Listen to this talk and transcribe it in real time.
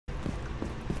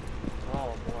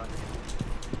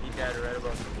shatter right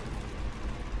above me.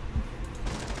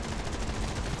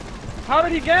 How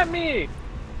did he get me?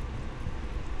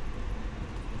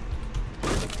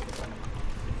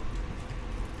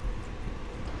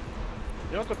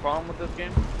 You know what's the problem with this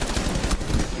game?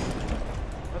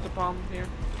 What's the problem here?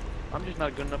 I'm just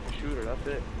not good enough a shooter, that's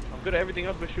it. I'm good at everything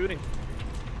else but shooting.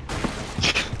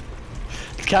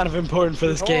 It's kind of important for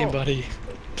this game, buddy.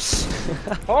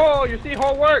 Oh, you see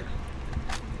how it works!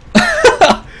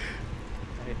 I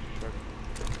hate you, shark.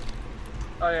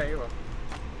 Oh yeah, you're welcome.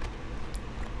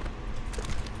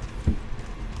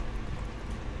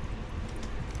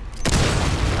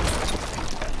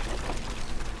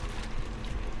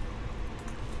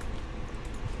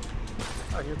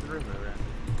 Oh, here's the room that we're at.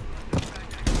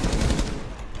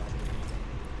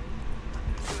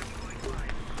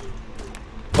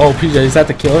 Oh, PJ, is that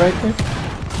the kill right there?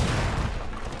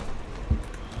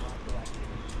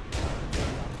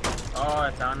 Oh,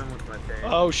 I found him with my face.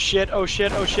 Oh shit, oh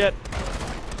shit, oh shit.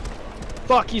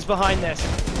 Fuck, he's behind this.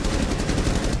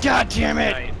 God damn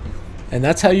it! Nice. And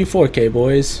that's how you 4K,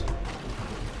 boys.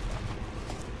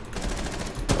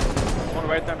 One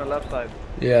right there on the left side.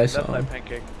 Yeah, I Left saw him. side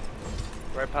pancake.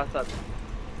 Right past that.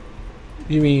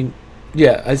 You mean,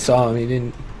 yeah, I saw him. He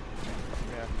didn't.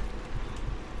 Yeah.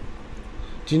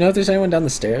 Do you know if there's anyone down the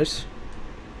stairs?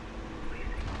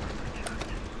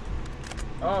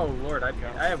 Oh lord, I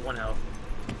have 1 health.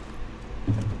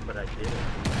 But I did it.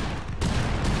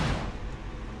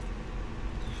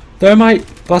 Thermite,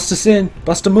 bust us in.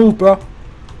 Bust a move, bro.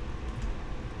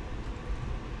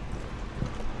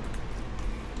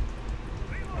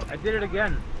 I did it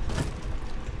again.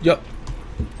 Yup.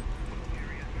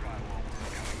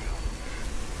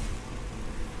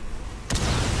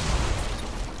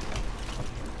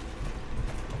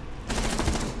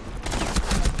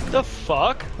 The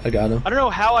fuck? I got him. I don't know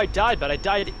how I died, but I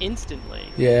died instantly.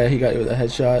 Yeah, he got you with a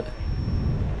headshot.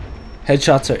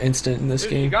 Headshots are instant in this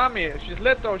Dude, game. she got me. She's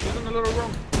lit though. She's in the little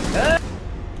room.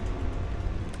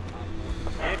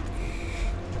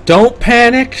 Don't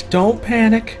panic. Don't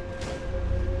panic.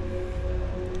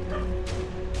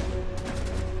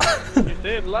 You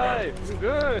stayed alive. You're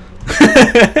good.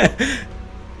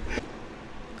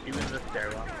 He was in the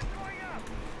stairwell.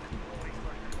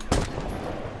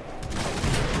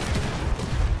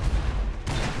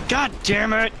 God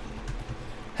damn it!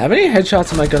 How many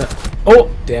headshots am I gonna...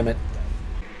 Oh, damn it.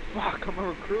 Fuck, I'm a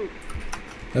recruit.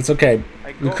 That's okay.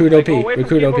 I go, Recruit I OP. go away from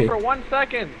Recruit people OP. for 1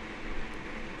 second.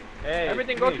 Hey,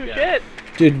 Everything goes to shit.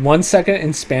 Dude, 1 second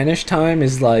in Spanish time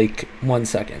is like 1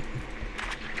 second.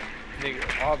 Nigga,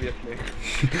 obviously.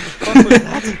 Fuck was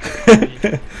that?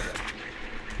 That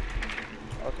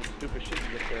was some stupid shit you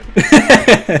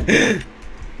just said.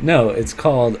 No, it's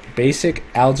called Basic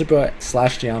Algebra /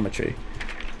 Geometry.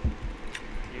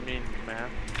 You mean math?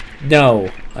 No,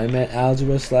 I meant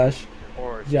Algebra /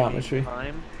 Or Geometry.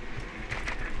 time?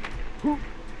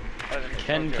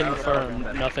 Can confirm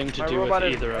nothing to My do with robot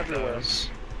is either of everywhere. those.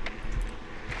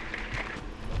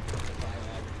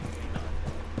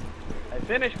 I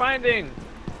finished finding.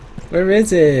 Where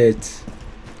is it?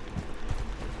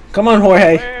 Come on,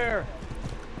 Jorge. Where?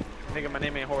 Nigga, my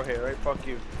name ain't Jorge, right? Fuck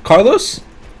you. Carlos?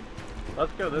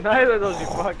 Let's go this way. Neither of those, you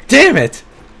fuck. Damn it!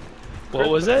 What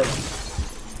was it?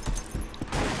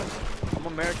 I'm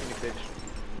American, you bitch.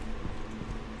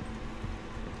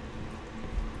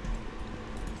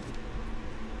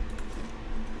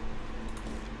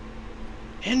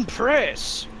 In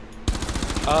press!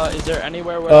 Is there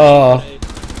anywhere where Oh. I can put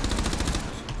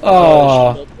a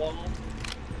Oh. shield wall?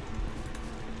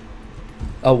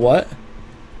 A what?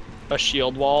 A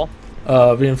shield wall?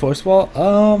 Reinforced wall?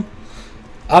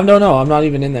 I don't know. I'm not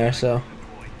even in there, so.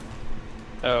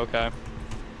 Oh, okay.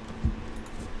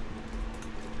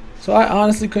 So I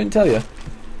honestly couldn't tell you.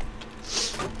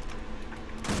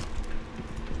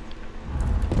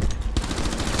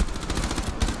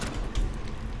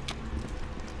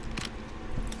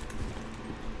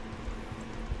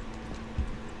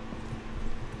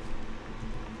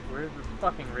 Where's this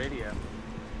fucking radio?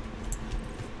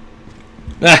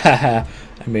 I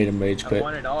made him rage I quit.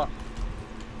 want it off.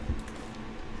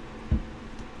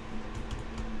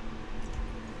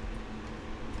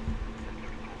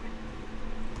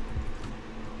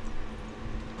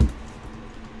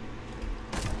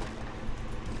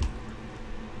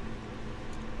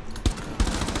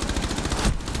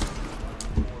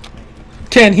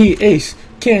 Can he ace?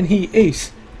 Can he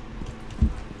ace?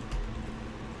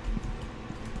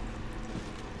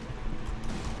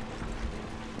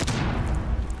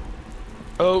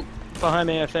 Oh, behind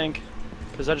me, I think.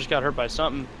 Because I just got hurt by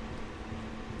something.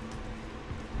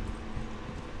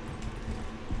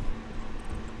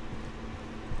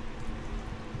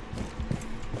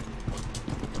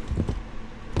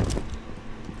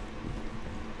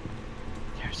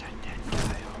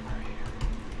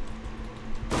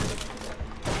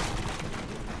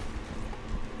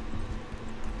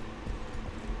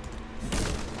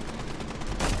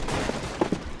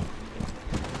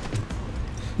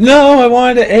 No, I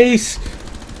wanted to ace.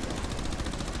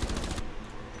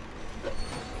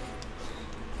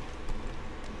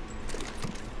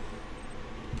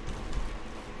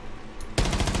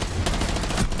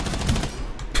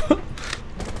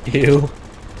 Ew.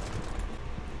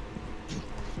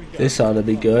 This ought to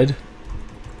be good.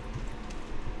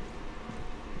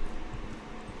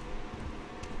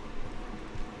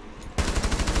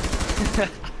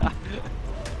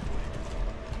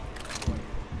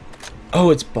 Oh,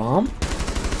 it's bomb?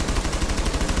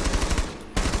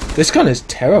 This gun is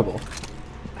terrible.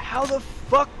 How the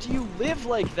fuck do you live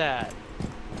like that?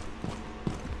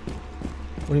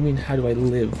 What do you mean, how do I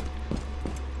live?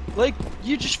 Like,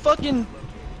 you just fucking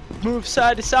move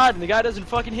side to side and the guy doesn't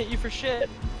fucking hit you for shit.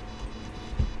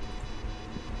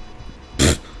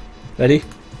 Ready?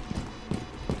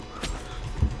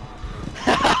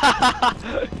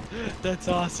 That's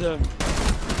awesome.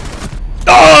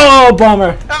 Oh,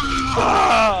 bomber!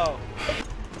 Oh!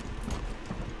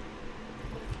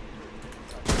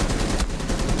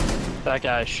 That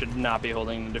guy should not be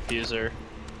holding the diffuser.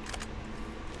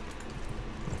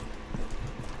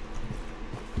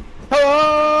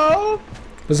 Hello!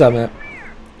 What's up, Matt?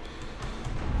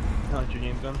 How's your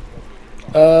game done?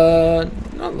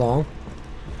 Not long.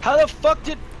 How the fuck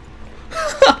did...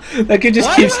 That kid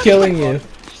just keeps killing you.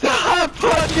 Stop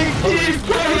fucking keep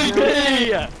killing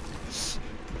me!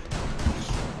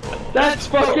 That's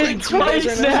fucking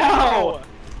twice now!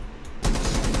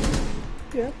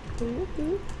 Yeah.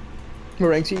 What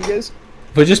ranks are you guys?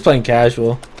 We're just playing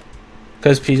casual.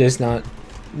 Because PJ's not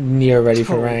near ready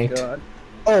for ranked. God.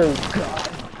 Oh god.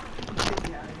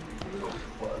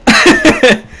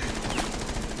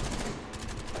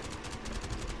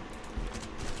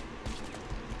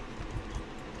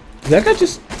 That guy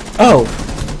just... Oh!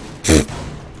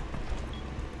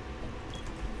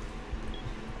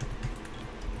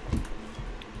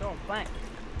 Don't flank.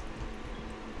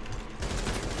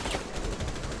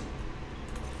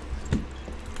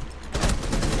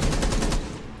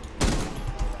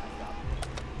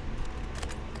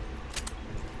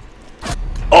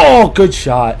 Oh, good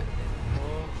shot.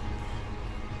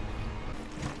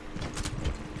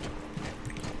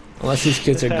 Unless these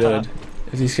kids are good.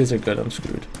 If these kids are good, I'm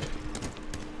screwed.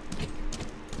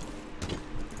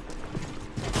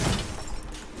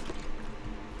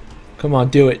 Come on,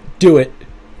 do it. Do it.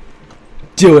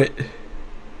 Do it.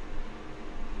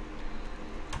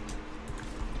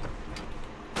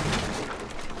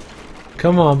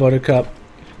 Come on, Buttercup.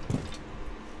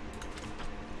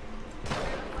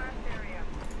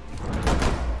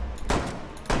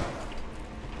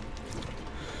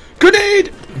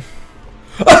 Grenade!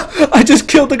 I just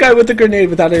killed the guy with the grenade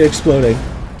without it exploding.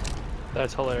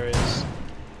 That's hilarious.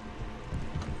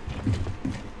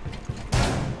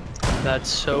 That's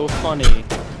so funny.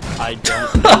 I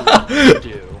don't know what to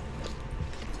do.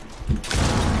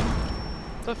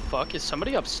 What the fuck? Is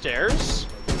somebody upstairs?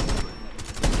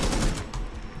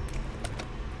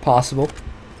 Possible.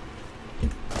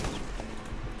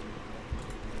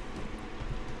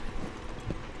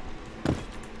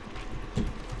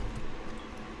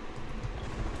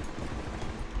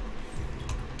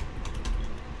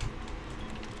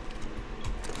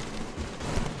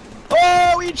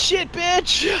 Oh, eat shit,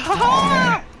 bitch!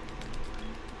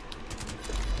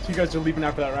 So you guys are leaving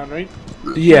after that round, right?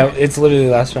 Yeah, it's literally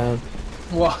the last round.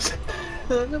 Wow.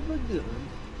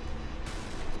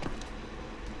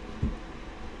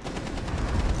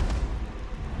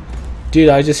 Dude,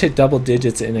 I just hit double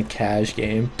digits in a cash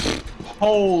game.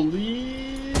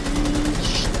 Holy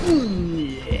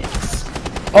shit.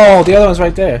 Oh, the other one's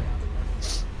right there.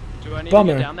 Do I need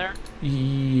Bummer. to get down there?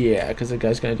 Yeah, because the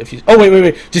guy's gonna defuse. Oh,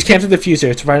 wait. Just camp the diffuser.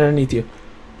 It's right underneath you.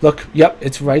 Look, yep,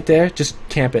 it's right there. Just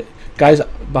camp it. Guys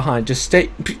behind, just stay.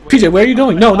 PJ, where are you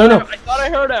going? No. I thought I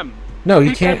heard him. No,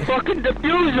 you can't. Fucking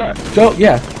diffuser. Go,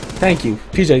 yeah. Thank you.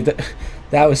 PJ,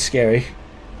 that was scary.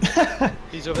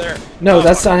 He's over there. No, Oh,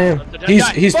 that's not him. that's a dead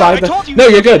He's guy. by I the. told you No, he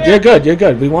you're was good. there. You're good. You're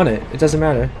good. We won it. It doesn't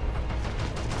matter.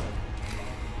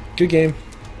 Good game.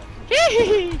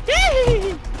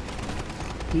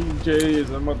 PJ is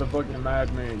a motherfucking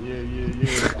madman.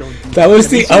 Yeah. Don't do That was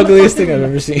the Have you seen ugliest fucking- thing I've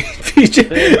ever seen.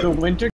 PJ. The winter